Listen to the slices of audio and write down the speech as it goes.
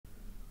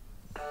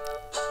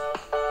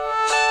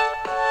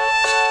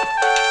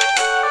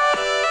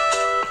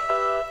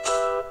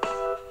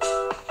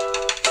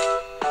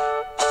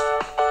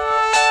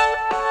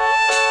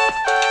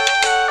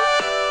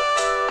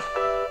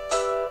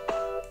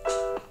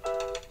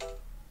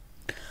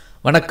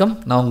வணக்கம்,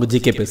 நான் உங்கள்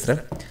ஜிகே பேசுகிறேன்.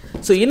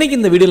 ஸோ இன்றைக்கி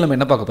இந்த வீடியோவில் நம்ம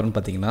என்ன பார்க்க போகிறோம்னு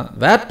பார்த்தீங்கன்னா,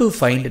 வேர் to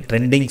find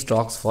trending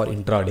stocks for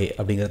intraday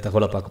அப்படிங்கிற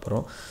தகவலை பார்க்க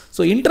போகிறோம்.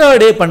 ஸோ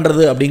இன்ட்ராடே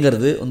பண்ணுறது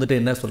அப்படிங்கிறது வந்துட்டு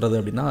என்ன சொல்கிறது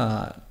அப்படின்னா,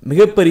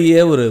 மிகப்பெரிய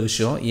ஒரு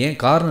விஷயம். ஏன்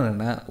காரணம்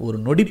என்ன, ஒரு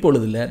நொடி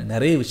பொழுதில்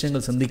நிறைய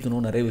விஷயங்கள்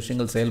சிந்திக்கணும், நிறைய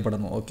விஷயங்கள்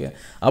செயல்படணும். ஓகே,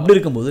 அப்படி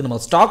இருக்கும்போது நம்ம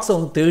ஸ்டாக்ஸை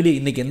வந்து தேடி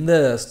இன்றைக்கி எந்த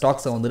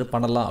ஸ்டாக்ஸை வந்துட்டு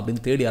பண்ணலாம்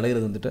அப்படின்னு தேடி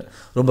அலைகிறது வந்துட்டு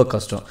ரொம்ப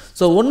கஷ்டம்.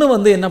 ஸோ ஒன்று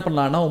வந்து என்ன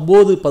பண்ணலான்னா,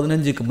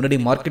 9:15க்கு முன்னாடி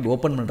மார்க்கெட்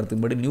ஓப்பன் பண்ணுறதுக்கு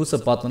முன்னாடி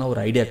நியூஸை பார்த்தோன்னா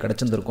ஒரு ஐடியா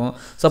கிடச்சிருந்துருக்கும்.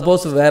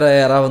 சப்போஸ் வேறு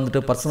யாராவது வந்துட்டு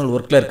பர்சனல்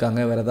ஒர்க்கில் இருக்காங்க,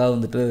 வேறு ஏதாவது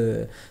வந்துட்டு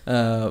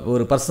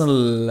ஒரு பர்சனல்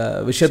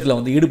விஷயத்தில்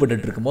வந்து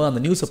ஈடுபட்டு இருக்கும்போது அந்த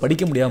நியூஸை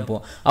படிக்க முடியாமல்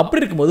போகும். அப்படி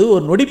இருக்கும்போது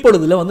ஒரு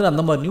நொடிப்பொழுதில் வந்து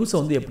அந்த மாதிரி நியூஸை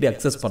வந்து எப்படி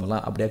அக்சஸ்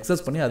பண்ணலாம், அப்படி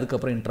அக்சஸ் பண்ணி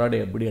அதுக்கப்புறம் இன்ட்ராடே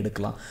எப்படி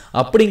எடுக்கலாம்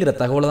அப்படிங்கிற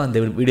தகவலை தான் இந்த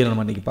வீடியோவில்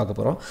நம்ம இன்றைக்கி பார்க்க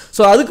போகிறோம்.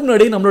 ஸோ அதுக்கு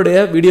முன்னாடி நம்மளுடைய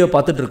வீடியோ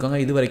பார்த்துட்டு இருக்கோங்க,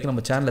 இது வரைக்கும்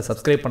நம்ம சேனலை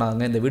சப்ஸ்கிரைப்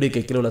பண்ணாங்க, இந்த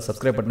வீடியோக்கு கீழே உள்ள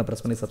சப்ஸ்கிரைப் பட்டனை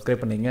ப்ரெஸ் பண்ணி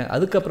சப்ஸ்கிரைப் பண்ணிங்க.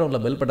 அதுக்கப்புறம்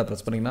உள்ள பெல் பட்டனை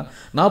ப்ரெஸ் பண்ணிங்கன்னா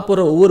நான்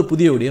போகிற ஒவ்வொரு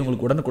புதிய வீடியோ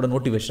உங்களுக்கு உடனுக்குடன்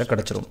நோட்டிஃபிகேஷனாக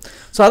கிடச்சிரும்.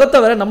 ஸோ அதை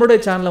தவிர நம்மளுடைய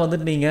சேனலை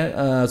வந்துட்டு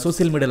நீங்கள்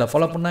சோசியல் மீடியாவில்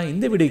ஃபாலோ பண்ணால்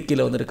இந்த வீடியோ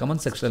கீழே வந்துட்டு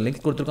கமெண்ட் செக்ஷனில்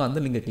லிங்க் கொடுத்துருக்கோம், அந்த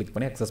லிங்கை கிளிக்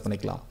பண்ணி அக்சஸ்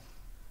பண்ணிக்கலாம்.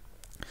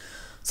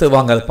 ஸோ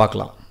வாங்க அதை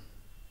பார்க்கலாம்.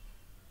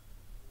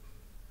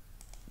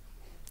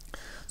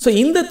 ஸோ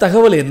இந்த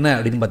தகவல் என்ன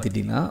அப்படின்னு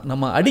பார்த்துட்டிங்கன்னா,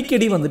 நம்ம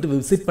அடிக்கடி வந்துட்டு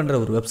விசிட் பண்ணுற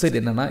ஒரு வெப்சைட்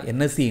என்னென்னா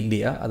என்எஸ்சி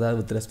இந்தியா. அதாவது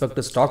வித் ரெஸ்பெக்ட்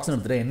டு ஸ்டாக்ஸ்னு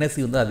எடுத்துகிட்டு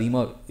என்எஸ்சி வந்து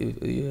அதிகமாக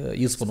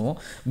யூஸ் பண்ணுவோம்,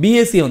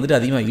 பிஎஸ்சியை வந்துட்டு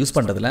அதிகமாக யூஸ்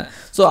பண்ணுறதில்ல.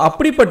 ஸோ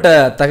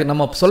அப்படிப்பட்ட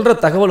நம்ம சொல்கிற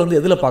தகவல் வந்து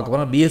எதில் பார்க்க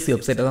போகிறோம், பிஎஸ்சி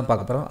வெப்சைட்டை தான்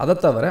பார்க்க போகிறோம். அதை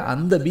தவிர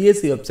அந்த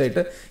பிஎஸ்சி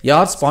வெப்சைட்டை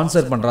யார்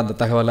ஸ்பான்சர் பண்ணுற அந்த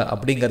தகவலை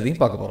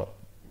அப்படிங்கிறதையும் பார்க்க போகிறோம்.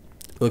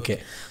 ஓகே,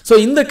 ஸோ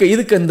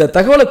இதுக்கு இந்த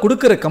தகவலை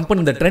கொடுக்குற கம்பெனி,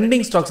 இந்த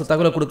ட்ரெண்டிங் ஸ்டாக்ஸ்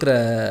தகவலை கொடுக்குற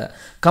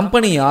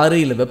கம்பெனி யார்,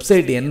 இல்லை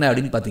வெப்சைட் என்ன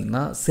அப்படின்னு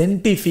பார்த்தீங்கன்னா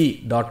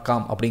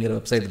Sentifi.com அப்படிங்கிற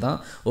வெப்சைட் தான்.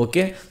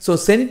 Okay, so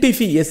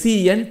Sentifi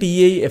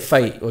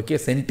SENTIFI, okay,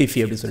 Sentifi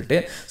அப்படின்னு சொல்லிட்டு.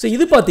 ஸோ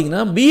இது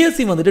பார்த்தீங்கன்னா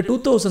பிஎஸ்சி வந்துட்டு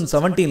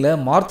 2017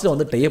 மார்ச்சில்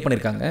வந்து டைப்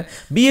பண்ணியிருக்காங்க.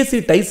 BSc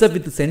dies up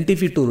with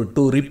Sentifi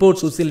to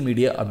report social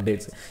media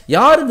updates.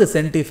 யார் இந்த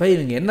Sentifi,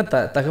 இவங்க என்ன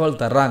தகவல்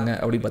தர்றாங்க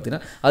அப்படின்னு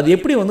பார்த்தீங்கன்னா, அது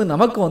எப்படி வந்து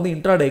நமக்கு வந்து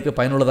இன்ட்ராடேக்கு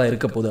பயனுள்ளதாக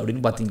இருக்க போகுது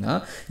அப்படின்னு பார்த்தீங்கன்னா,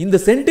 இந்த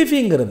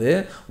Sentifiங்கிறது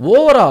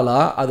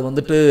ஓவராலாக அது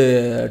வந்துட்டு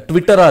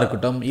ட்விட்டராக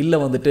இருக்கட்டும், இல்லை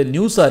வந்துட்டு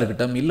நியூஸாக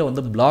இருக்கட்டும், இல்லை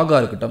வந்து பிளாகாக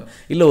இருக்கட்டும்,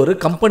 இல்லை ஒரு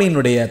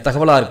கம்பெனியினுடைய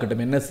தகவலாக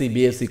இருக்கட்டும், என்எஸ்சி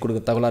பிஎஸ்சி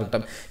கொடுக்குற தகவலாக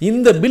இருக்கட்டும்,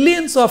 இந்த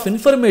பில்லியன்ஸ் ஆஃப்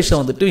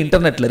இன்ஃபர்மேஷன் வந்துட்டு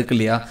இன்டர்நெட்டில் இருக்கு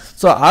இல்லையா.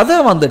 ஸோ அதை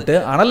வந்துட்டு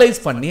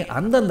அனலைஸ் பண்ணி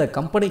அந்தந்த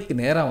கம்பெனிக்கு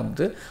நேராக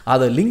வந்துட்டு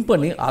அதை லிங்க்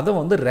பண்ணி அதை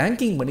வந்து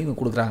ரேங்கிங் பண்ணி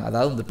கொடுக்குறாங்க.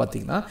 அதாவது வந்து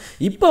பார்த்தீங்கன்னா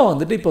இப்போ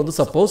வந்து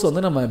சப்போஸ்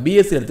வந்து நம்ம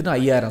பிஎஸ்சி எடுத்துகிட்டு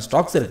 5000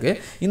 ஸ்டாக்ஸ் இருக்குது.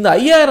 இந்த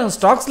 5000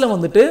 ஸ்டாக்ஸில்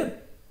வந்துட்டு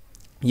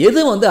எது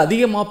வந்து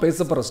அதிகமாக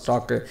பேசப்படுற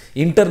ஸ்டாக்கு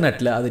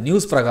இன்டர்நெட்டில், அது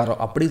நியூஸ் பிரகாரம்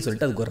அப்படின்னு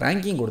சொல்லிட்டு அதுக்கு ஒரு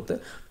ரேங்கிங் கொடுத்து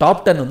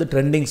டாப் 10 வந்து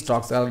ட்ரெண்டிங்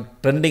ஸ்டாக்ஸ்,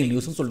 ட்ரெண்டிங்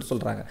நியூஸ்னு சொல்லிட்டு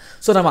சொல்கிறாங்க.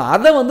 ஸோ நம்ம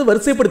அதை வந்து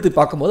வரிசைப்படுத்தி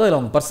பார்க்கும்போது அதில்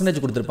அவங்க பர்சன்டேஜ்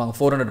கொடுத்துருப்பாங்க,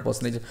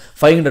 400%,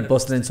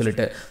 500%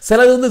 சொல்லிட்டு.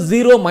 சிலது வந்து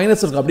 0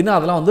 மைனஸ் இருக்கும். அப்படின்னா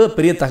அதெல்லாம் வந்து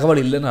பெரிய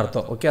தகவல் இல்லைன்னு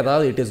அர்த்தம். ஓகே,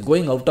 அதாவது it is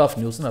going out of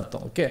நியூஸ்னு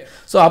அர்த்தம். ஓகே,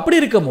 ஸோ அப்படி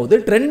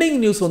இருக்கும்போது ட்ரெண்டிங்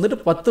நியூஸ் வந்துட்டு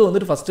 10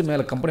 வந்துட்டு ஃபஸ்ட்டு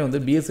மேலே கம்பெனி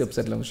வந்து பிஎஸ்சி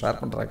வெப்சைட்டில் வந்து ஷேர்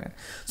பண்ணுறாங்க.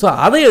 ஸோ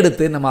அதை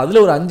எடுத்து நம்ம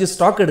அதில் ஒரு 5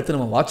 ஸ்டாக் எடுத்து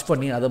நம்ம வாட்ச்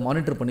பண்ணி அதை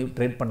மானிட்டர் பண்ணி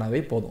ட்ரேட்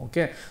பண்ணாவே போதும்.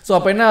 ஓகே, ஸோ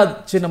அப்போ என்ன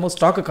ஆச்சு, நம்ம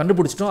ஸ்டாக்கை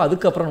கண்டுபிடிச்சிட்டோம்.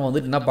 அதுக்கப்புறம் நம்ம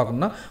வந்துட்டு என்ன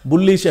பார்க்கணும்னா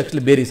புல்லிஷ்,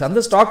 ஆக்சுவலி பேரிஸ்.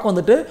 அந்த ஸ்டாக்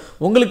வந்துட்டு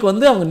உங்களுக்கு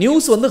வந்து அவங்க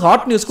நியூஸ் வந்து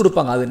ஹாட் நியூஸ்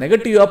கொடுப்பாங்க, அது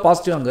நெகட்டிவாக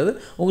பாசிட்டிவாங்கிறது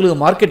உங்களுக்கு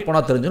மார்க்கெட்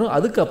போனால் தெரிஞ்சிடும்.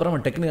 அதுக்கப்புறம்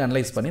நம்ம டெக்னிக்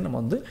அனலைஸ் பண்ணி நம்ம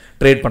வந்து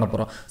ட்ரேட் பண்ண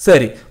போகிறோம்.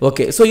 சரி,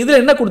 ஓகே, ஸோ இதில்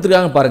என்ன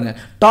கொடுத்துருக்காங்க பாருங்கள்.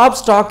 Top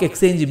stock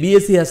exchange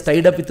BSE has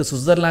tight up with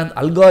Switzerland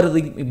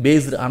algorithm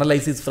based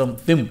analysis from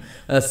ஃபிம்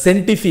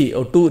Sentifi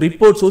to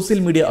report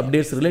social media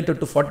updates related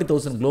to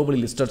 40,000 globally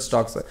listed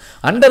stocks.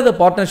 Under the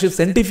partnership,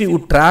 Sentifi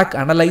would track,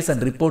 analyze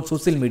and report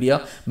social media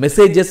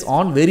messages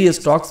on various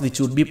stocks which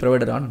would be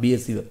provided on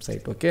BSE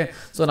website. Okay,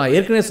 so நான்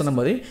ஏற்கனவே சொன்ன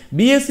மாதிரி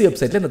BSc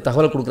வெப்சைட்டில் இந்த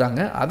தகவலை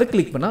கொடுக்குறாங்க. அதை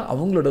click பண்ணால்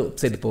அவங்களோட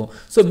வெப்சைட் போகும்.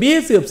 ஸோ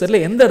பிஎஸ்சி வெப்சைட்டில்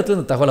எந்த இடத்துல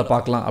இந்த தகவலை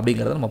பார்க்கலாம்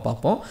அப்படிங்கிறத நம்ம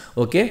பார்ப்போம்.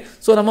 ஓகே,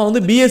 ஸோ நம்ம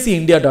வந்து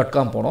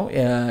BSEindia.com போனோம்,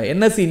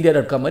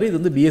 NSEindia.com மாதிரி இது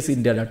வந்து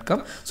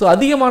BSEindia.com. ஸோ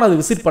அதிகமான அது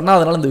விசிட்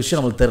பண்ணாதனால இந்த விஷயம்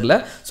நம்மளுக்கு தெரியல.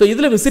 ஸோ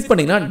இதில் விசிட்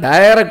பண்ணிங்கன்னா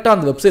டைரெக்டாக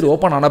அந்த வெப்சைட்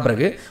ஓப்பன் ஆன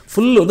பிறகு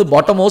ஃபுல் வந்து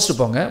பாட்டம் மோஸ்ட்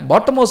போங்க.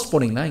 பாட்டம் மோஸ்ட்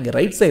போனீங்கன்னா இங்கே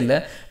ரைட் சைடில்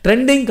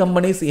trending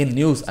companies in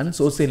news and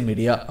social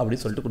media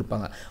அப்படின்னு சொல்லிட்டு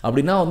கொடுப்பாங்க.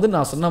 அப்படின்னா வந்து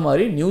நான் சொன்ன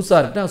மாதிரி நியூஸாக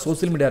இருக்கட்டும்,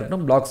 சோசியல் மீடியா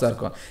இருக்கட்டும், பிளாக்ஸாக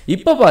இருக்கும்.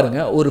 இப்போ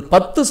பாருங்கள், ஒரு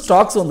 10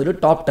 ஸ்டாக்ஸ் வந்துட்டு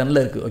டாப் 10ல்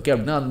இருக்குது. ஓகே,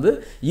 அப்படின்னா வந்து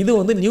இது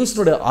வந்து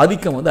நியூஸ்னுடைய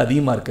ஆதிக்கம் வந்து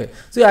அதிகமாக இருக்குது.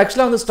 ஸோ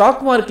ஆக்சுவலாக வந்து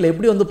ஸ்டாக் மார்க்கெட்டில்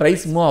எப்படி வந்து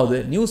ப்ரைஸ் மூவ் ஆகுது,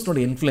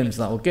 நியூஸ்னுடைய இன்ஃப்ளூயன்ஸ்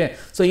தான். ஓகே,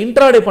 ஸோ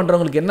இன்ட்ராடே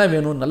பண்ணுறவங்களுக்கு என்ன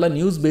வேணும், நல்ல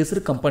நியூஸ்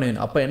பேஸ்டு கம்பெனி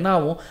வேணும். அப்போ என்ன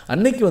ஆகும்,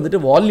 அன்னைக்கு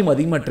வந்துட்டு வால்யூம்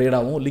அதிகமாக ட்ரேட்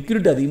ஆகும்,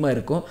 லிக்விடிட்டி அதிகமாக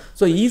இருக்கும்.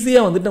 ஸோ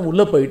ஈஸியாக வந்துட்டு நம்ம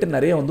உள்ளே போயிட்டு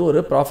நிறைய வந்து ஒரு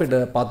ப்ராஃபிட்டை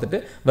பார்த்துட்டு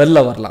வெளில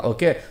வரலாம்.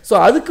 ஓகே, ஸோ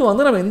அதுக்கு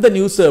வந்து நம்ம எந்த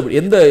நியூஸ்,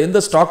 எந்த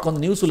ஸ்டாக்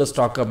வந்து நியூஸ் உள்ள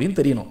ஸ்டாக் அப்படின்னு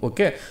தெரியணும்.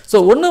 ஓகே, ஸோ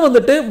ஒன்று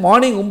வந்துட்டு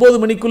மார்னிங் 9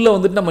 மணிக்குள்ளே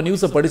வந்துட்டு நம்ம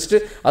நியூஸை படிச்சுட்டு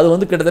அது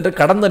வந்து கிட்டத்தட்ட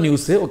கடந்த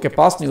நியூஸு, ஓகே,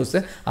 பாஸ்ட் நியூஸு.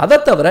 அதை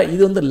தவிர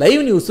இது வந்து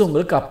லைவ் நியூஸு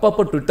உங்களுக்கு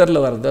அப்பப்போ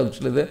ட்விட்டரில் வருது,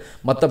 ஆக்சுவலி இது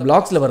மற்ற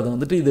பிளாக்ஸில் வருது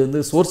வந்துட்டு இது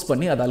வந்து சோர்ஸ்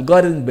பண்ணி அது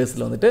அல்காரிதம்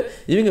பேஸில் வந்துட்டு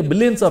இவங்க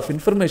பில்லியன்ஸ் ஆஃப்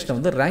இன்ஃபர்மேஷனை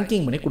வந்து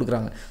ரேங்கிங் பண்ணி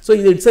கொடுக்குறாங்க. ஸோ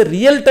இது இட்ஸ்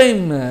ரியல்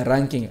டைம்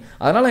ரேங்கிங்.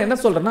 அதனால் என்ன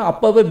சொல்கிறேன்னா,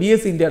 அப்போவே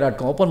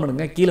BSEindia.com ஓப்பன்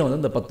பண்ணுங்க, கீழே வந்து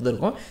இந்த 10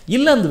 இருக்கும்,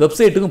 இல்லை அந்த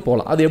வெப்சைட்டுக்கும்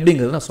போகலாம். அது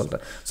எப்படிங்கிறது நான்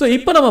சொல்கிறேன். ஸோ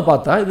இப்போ நம்ம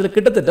பார்த்தா இதில்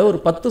கிட்டத்தட்ட ஒரு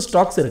 10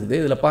 ஸ்டாக்ஸ் இருக்குது.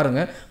 இதில்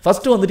பாருங்கள்,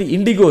 ஃபஸ்ட்டு வந்துட்டு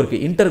இண்டிகோ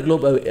இருக்குது,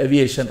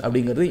 ஏவியேஷன்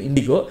அப்படிங்கிறது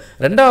இண்டிகோ.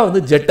 ரெண்டாவது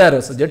ஜெட்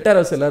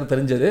ஏர்வேஸ் எல்லாரும்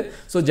தெரிஞ்சது.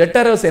 ஸோ ஜெட்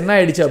ஏர்வேஸ் என்ன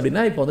ஆயிடுச்சு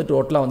அப்படின்னா இப்போ வந்து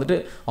டோட்டலாக வந்துட்டு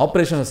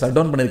ஆப்ரேஷன் ஷட்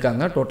டவுன்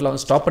பண்ணியிருக்காங்க, டோட்டலாக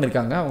வந்து ஸ்டாப்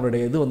பண்ணியிருக்காங்க,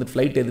 அவங்களுடைய இது வந்து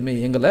ஃப்ளைட் எதுவுமே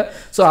இயங்கலை.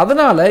 ஸோ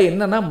அதனால்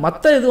என்னென்னா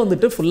மற்ற இது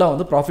வந்துட்டு ஃபுல்லாக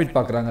வந்து ப்ராஃபிட்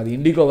பார்க்குறாங்க, அது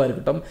இண்டிகோவாக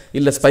இருக்கட்டும்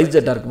இல்லை ஸ்பைஸ்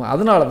ஜெட்டாக இருக்கும்.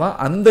 அதனால தான்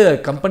அந்த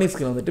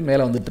கம்பெனிஸ்க்கு வந்துட்டு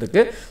மேலே வந்துட்டு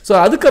இருக்கு. ஸோ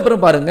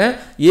அதுக்கப்புறம் பாருங்கள்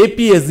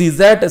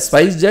APSZ,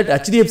 spice jet,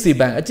 HDFC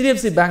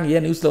bank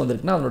ஏன் நியூஸில்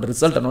வந்திருக்குன்னா அதனோட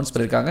ரிசல்ட் அனௌன்ஸ்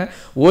பண்ணியிருக்காங்க.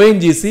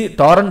 ONGC,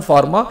 டாரன்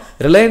ஃபார்மா,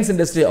 ரிலையன்ஸ்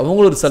இண்டஸ்ட்ரி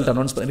அவங்களும் ரிசல்ட்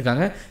அனௌன்ஸ்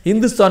பண்ணியிருக்காங்க.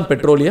 Hindustan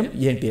petroleum,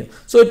 ENTL.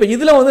 ஸோ இப்போ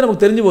இதில் வந்து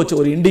நமக்கு தெரிஞ்சு போச்சு,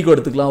 ஒரு இண்டிகோ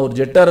எடுத்துக்கலாம், ஒரு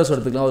ஜெட் ஏர்வேஸ்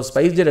எடுத்துக்கலாம், ஒரு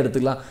ஸ்பைஸ் ஜெட்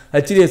எடுத்துக்கலாம்,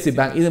 HDFC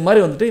பேங்க், இது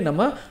மாதிரி வந்துட்டு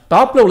நம்ம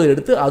டாப்பில் உள்ள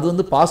எடுத்து அது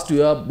வந்து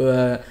பாசிட்டிவாக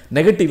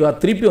நெகட்டிவாக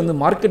திருப்பி வந்து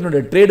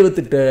மார்க்கெட்டினுடைய ட்ரேட் வித்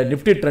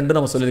நிஃப்டி ட்ரெண்ட்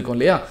நம்ம சொல்லியிருக்கோம்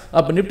இல்லையா.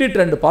 அப்போ நிஃப்டி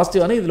ட்ரெண்ட்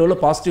பாசிட்டிவான இதில் உள்ள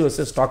பாசிட்டிவ்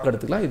ஸ்டாக்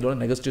எடுத்துக்கலாம், இதில் உள்ள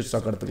நெகட்டிவ்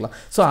ஸ்டாக் எடுத்துக்கலாம்.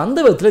 ஸோ அந்த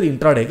விதத்தில் இது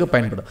இன்ட்ராடேக்கு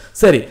பயன்படும்.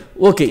 சரி,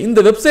 ஓகே. இந்த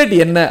வெப்சைட்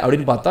என்ன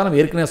அப்படின்னு பார்த்தா நம்ம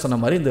ஏற்கனவே சொன்ன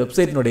மாதிரி இந்த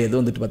வெப்சைட்டினுடைய இது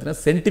வந்துட்டு பார்த்தீங்கன்னா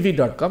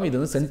Sentifi.com. இது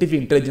வந்து Sentifi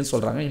இன்டெலிஜென்ஸ்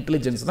சொல்கிறாங்க.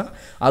 இன்டெலிஜென்ஸ்னா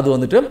அது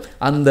வந்துட்டு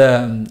அந்த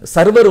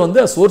சர்வர்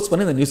வந்து சோர்ஸ்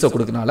பண்ணி இந்த நியூஸை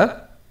கொடுக்கனால.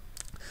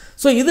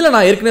 ஸோ இதில்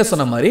நான் ஏற்கனவே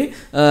சொன்ன மாதிரி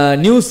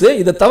நியூஸு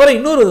இதை தவிர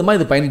இன்னொரு விதமாக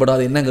இது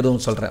பயன்படாது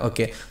என்னங்கிறதும் சொல்கிறேன்.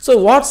 ஓகே, ஸோ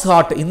வாட்ஸ்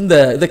ஹாட்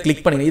இதை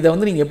கிளிக் பண்ணிங்க. இதை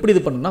வந்து நீங்கள் எப்படி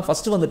இது பண்ணணும்னா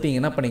ஃபஸ்ட்டு வந்துட்டு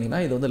நீங்கள் என்ன பண்ணிங்கன்னா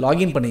இதை வந்து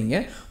லாகின் பண்ணிங்க.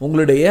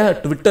 உங்களுடைய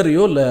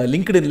ட்விட்டரையோ இல்லை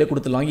லிங்க்டின்ல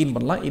கொடுத்து லாகின்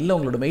பண்ணலாம், இல்லை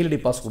உங்களோட மெயில் ஐடி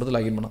பாஸ் கொடுத்து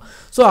லாகின் பண்ணலாம்.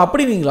 ஸோ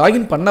அப்படி நீங்கள்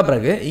லாகின் பண்ண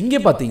பிறகு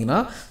இங்கே பார்த்தீங்கன்னா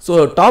ஸோ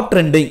டாப்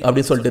ட்ரெண்டிங்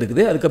அப்படின்னு சொல்லிட்டு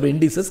இருக்குது. அதுக்கப்புறம்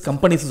இண்டிசஸ்,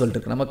 கம்பெனிஸ் சொல்லிட்டு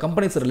இருக்குது. நம்ம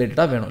கம்பெனிஸ்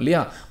ரிலேட்டடாக வேணும்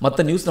இல்லையா,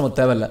 மற்ற நியூஸ் நம்ம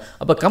தேவையில்லை.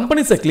 அப்போ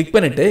கம்பெனிஸை கிளிக்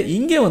பண்ணிவிட்டு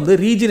இங்கே வந்து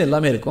ரீஜன்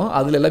எல்லாமே இருக்கும்,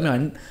 அதில் எல்லாமே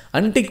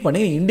அன்டிக்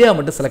பண்ணி இந்தியா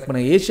மட்டும் செலக்ட் பண்ணி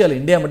ஏஷியாவில்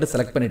இந்தியா மட்டும்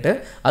செலக்ட் பண்ணிவிட்டு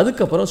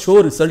அதுக்கப்புறம் ஷோ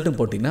ரிசல்ட்னு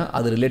போட்டிங்கன்னா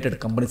அது ரிலேட்டட்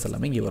கம்பெனிஸ்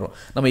எல்லாமே இங்கே வரும்.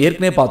 நம்ம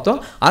ஏற்கனவே பார்த்தோம்,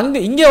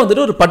 இங்கே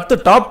வந்துட்டு ஒரு 10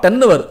 டாப்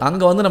 10 வரும்.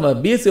 அங்கே வந்து நம்ம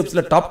பிஎஸ்சி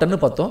வெப்ஸில் டாப் 10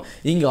 பார்த்தோம்.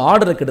 இங்கே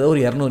ஆர்டர் கிட்ட ஒரு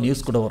 200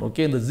 நியூஸ் கூட வரும்.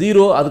 ஓகே, இந்த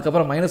 0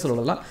 அதுக்கப்புறம் மைனஸ்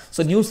சொல்லலாம்.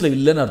 ஸோ நியூஸில்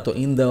இல்லைன்னு அர்த்தம்.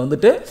 இந்த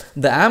வந்துட்டு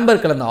இந்த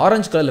ஆம்பர் கலர், இந்த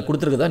ஆரஞ்சு கலரில்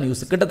கொடுத்துருக்குதா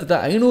நியூஸ் கிட்டத்தட்ட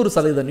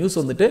 500% நியூஸ்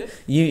வந்துட்டு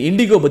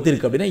இண்டிகோ பற்றி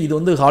இருக்குது அப்படின்னா இது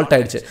வந்து ஹால்ட்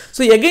ஆயிடுச்சு.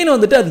 ஸோ எகைன்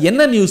வந்துட்டு அது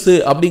என்ன நியூஸ்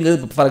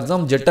அப்படிங்கிறது, ஃபார்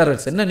எக்ஸாம்பிள் ஜெட்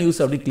ஏர்வேஸ் என்ன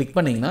நியூஸ் அப்படி கிளிக்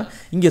பண்ணிங்கன்னா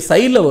இங்கே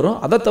சைடில் வரும்.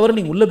 அதை தவிர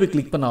நீங்கள் உள்ளே போய்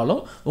கிளிக் பண்ணாலும்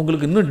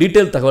உங்களுக்கு இன்னும்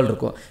டீடைல் தகவல்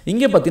இருக்கும்.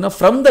 இங்கே பார்த்தீங்கன்னா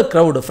from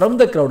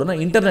the க்ரௌடுனா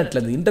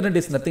இன்டர்நெட்லேருந்து, internet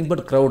is nothing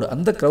but crowd,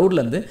 அந்த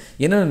க்ரௌட்லேருந்து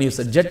என்னென்ன news,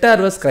 jet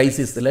Airways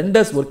crisis,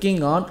 lenders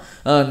working on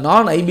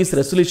நான் IPS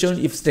resolution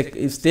if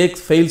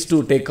steaks fails to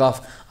take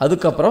off.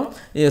 அதுக்கப்புறம்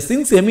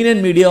since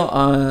eminent media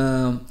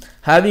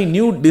having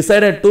new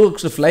decided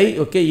to fly,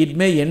 okay, it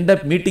may end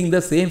up meeting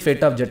the same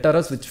fate of jet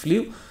airways which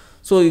flew.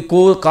 So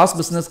cost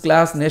business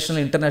class national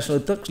international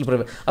with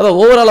அதான்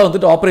ஓவராலாக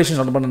வந்துட்டு operation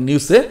run பண்ண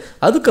news.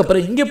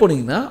 அதுக்கப்புறம் இங்கே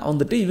போனீங்கன்னா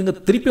வந்துட்டு இவங்க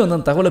திருப்பி வந்து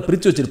அந்த தகவலை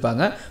பிரித்து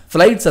வச்சுருப்பாங்க.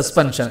 Flight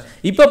suspension.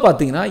 இப்போ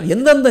பார்த்தீங்கன்னா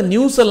எந்தெந்த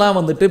நியூஸ் எல்லாம்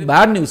வந்துட்டு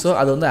பேட் நியூஸோ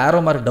அது வந்து ஆரோ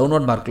மார்க்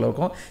டவுன்வர்ட் மார்க்கில்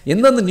இருக்கும்,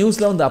 எந்தெந்த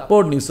நியூஸில் வந்து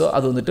அப்போர்ட் நியூஸோ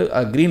அது வந்துட்டு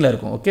க்ரீனில்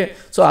இருக்கும். ஓகே,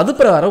 ஸோ அது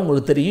பிரகாரம்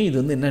உங்களுக்கு தெரியும் இது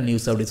வந்து என்ன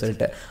நியூஸ் அப்படின்னு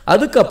சொல்லிட்டு.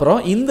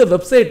 அதுக்கப்புறம் இந்த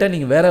வெப்சைட்டை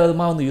நீங்கள் வேறு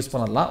விதமாக வந்து யூஸ்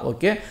பண்ணலாம்.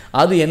 ஓகே,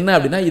 அது என்ன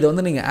அப்படின்னா இதை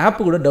வந்து நீங்கள்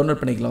ஆப் கூட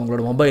டவுன்லோட் பண்ணிக்கலாம்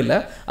உங்களோட மொபைலில்.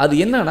 அது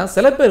என்னன்னா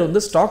சில பேர்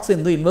வந்து ஸ்டாக்ஸ்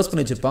வந்து இன்வெஸ்ட்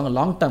பண்ணி வச்சிருப்பாங்க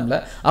லாங் டர்மில்.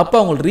 அப்போ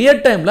அவங்க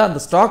ரியல் டைமில் அந்த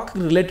ஸ்டாக்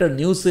ரிலேட்டட்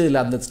நியூஸ் இல்லை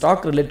அந்த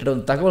ஸ்டாக் ரிலேட்டட்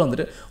தகவல்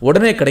வந்துட்டு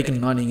உடனே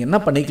கிடைக்கணும்னா நீங்கள் என்ன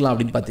பண்ணிக்கலாம்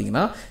அப்படின்னு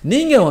பார்த்தீங்கன்னா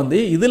நீங்கள் வந்து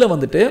இதில்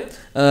வந்துட்டு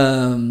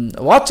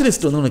வாட்ச்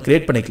லிஸ்ட் வந்து ஒன்று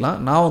கிரியேட் பண்ணிக்கலாம்.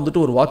 நான் வந்துட்டு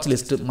ஒரு watch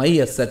list my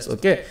assets,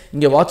 okay,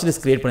 இங்கே வாட்ச்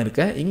லிஸ்ட் கிரியேட்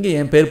பண்ணியிருக்கேன். இங்கே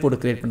என் பேர் போட்டு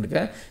கிரியேட்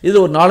பண்ணியிருக்கேன். இது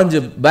ஒரு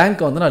 4-5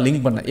 பேங்க்கை வந்து நான்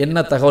லிங்க் பண்ணேன்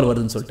என்ன தகவல்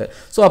வருதுன்னு சொல்லிட்டு.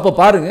 ஸோ அப்போ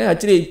பாருங்கள்,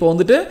 ஆக்சுவலி இப்போ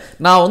வந்துட்டு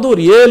நான் வந்து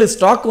ஒரு 7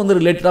 ஸ்டாக் வந்து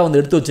ரிலேட்டடாக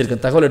வந்து எடுத்து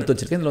வச்சிருக்கேன், தகவல் எடுத்து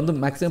வச்சிருக்கேன். இதில் வந்து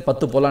மேக்ஸிமம்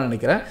 10 போகலான்னு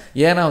நினைக்கிறேன்.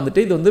 ஏன்னா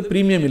வந்துட்டு இது வந்து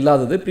ப்ரீமியம்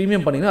இல்லாதது,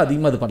 ப்ரீமியம் பண்ணிங்கன்னா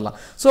அதிகமாக இது பண்ணலாம்.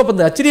 ஸோ அப்போ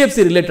இந்த HDFC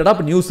ரிலேட்டடாக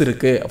இப்போ நியூஸ்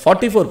இருக்குது,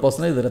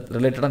 44% இது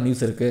ரிலேட்டடாக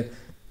நியூஸ்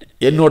இருக்குது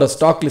என்னோட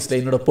ஸ்டாக் லிஸ்ட்டில்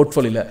என்னோட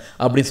போர்ட்ஃபோலியோவில்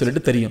அப்படின்னு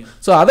சொல்லிட்டு தெரியும்.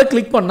 ஸோ அதை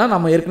கிளிக் பண்ணால்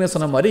நம்ம ஏற்கனவே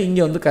சொன்ன மாதிரி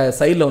இங்கே வந்து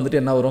சைடில்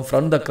வந்துட்டு என்ன வரும்,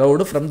 from the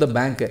crowd, from the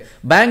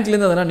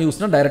பேங்க்லேருந்து எதனா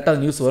நியூஸ்னால் டைரெக்டாக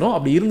நியூஸ் வரும்.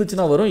 அப்படி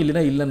இருந்துச்சுன்னா வரும்,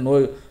 இல்லைனா இல்லை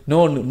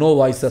நோ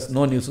வாய்ஸஸ்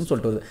நோ நியூஸ்னு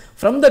சொல்லிட்டு வருது.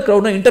 ஃப்ரம் த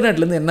க்ரௌட்னா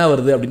இன்டர்நெட்லேருந்து என்ன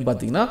வருது அப்படின்னு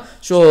பார்த்தீங்கன்னா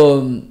ஸோ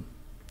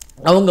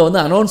அவங்க வந்து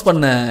அனௌன்ஸ்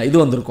பண்ண இது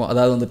வந்திருக்கும்.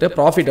 அதாவது வந்துட்டு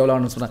ப்ராஃபிட் எவ்வளோ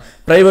அனௌன்ஸ் பண்ணால்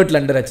private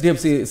lender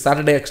HDFC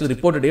Saturday actually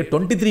reported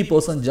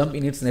 23% jump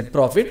in it's net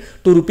profit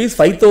to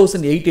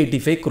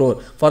 ₹5,885 crore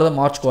for the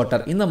March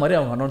quarter. இந்த மாதிரி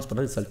அவங்க அனௌன்ஸ்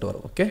பண்ணுற ரிசல்ட்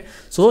வரும். ஓகே,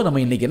 ஸோ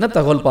நம்ம இன்றைக்கி என்ன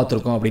தகவல்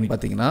பார்த்துருக்கோம் அப்படின்னு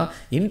பார்த்தீங்கன்னா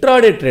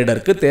இன்ட்ராடே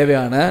ட்ரேடருக்கு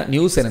தேவையான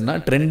நியூஸ் என்னென்னா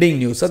ட்ரெண்டிங்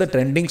நியூஸ், அது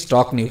ட்ரெண்டிங்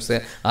ஸ்டாக் நியூஸு.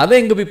 அதை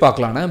எங்கே போய்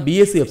பார்க்கலான்னா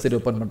பிஎஸ்சி வெப்சைட்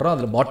ஓப்பன் பண்ணுறோம்.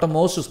 அதில் பாட்டம்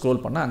மோஸ்ட்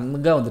ஸ்க்ரோல் பண்ணால்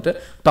அங்கே வந்துட்டு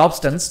டாப்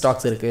 10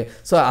 ஸ்டாக்ஸ் இருக்குது.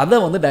 ஸோ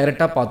அதை வந்து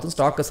டைரெக்டாக பார்த்து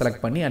ஸ்டாக்கை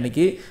செலக்ட் பண்ணி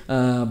அன்றைக்கி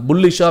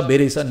புல்லிஷாக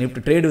பேரிஸாக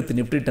Nifty trade with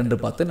Nifty trend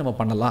பார்த்து நம்ம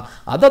பண்ணலாம்.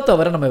 அதை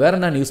தவிர நம்ம வேறு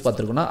என்ன நியூஸ்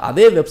பார்த்துருக்கோம்னா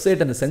அதே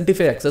வெப்சைட் அந்த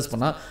சென்டிஃபை அக்சஸ்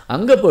பண்ணால்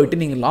அங்கே போயிட்டு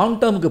நீங்கள் லாங்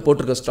டேர்முக்கு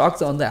போட்டிருக்க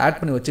ஸ்டாக்ஸை வந்து ஆட்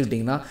பண்ணி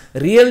வச்சுக்கிட்டிங்கன்னா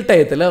ரியல்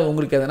டயத்தில்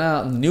உங்களுக்கு எதனா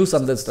நியூஸ்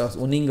அந்த ஸ்டாக்ஸ்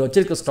நீங்கள்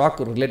வச்சிருக்க ஸ்டாக்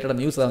ரிலேட்டடாக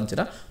நியூஸ்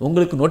இருந்துச்சுன்னா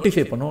உங்களுக்கு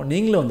நோட்டிஃபை பண்ணும்.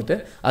 நீங்களும் வந்துட்டு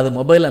அது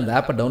மொபைலில் அந்த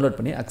ஆப்பை டவுன்லோட்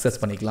பண்ணி அக்சஸ்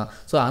பண்ணிக்கலாம்.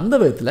 ஸோ அந்த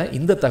விதத்தில்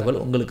இந்த தகவல்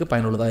உங்களுக்கு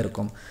பயனுள்ளதாக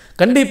இருக்கும்.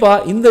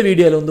 கண்டிப்பாக இந்த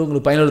வீடியோவில் வந்து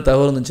உங்களுக்கு பயனுள்ள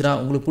தகவல் இருந்துச்சுன்னா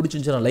உங்களுக்கு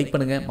பிடிச்சிருந்துச்சுன்னா லைக்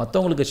பண்ணுங்கள்,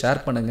 மற்றவங்களுக்கு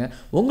ஷேர் பண்ணுங்கள்,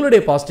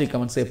 உங்களுடைய பாசிட்டிவ்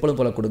கமெண்ட்ஸ்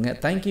எப்பொழுதும் போல கொடுங்க.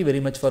 Thank you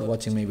very much for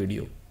watching my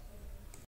video.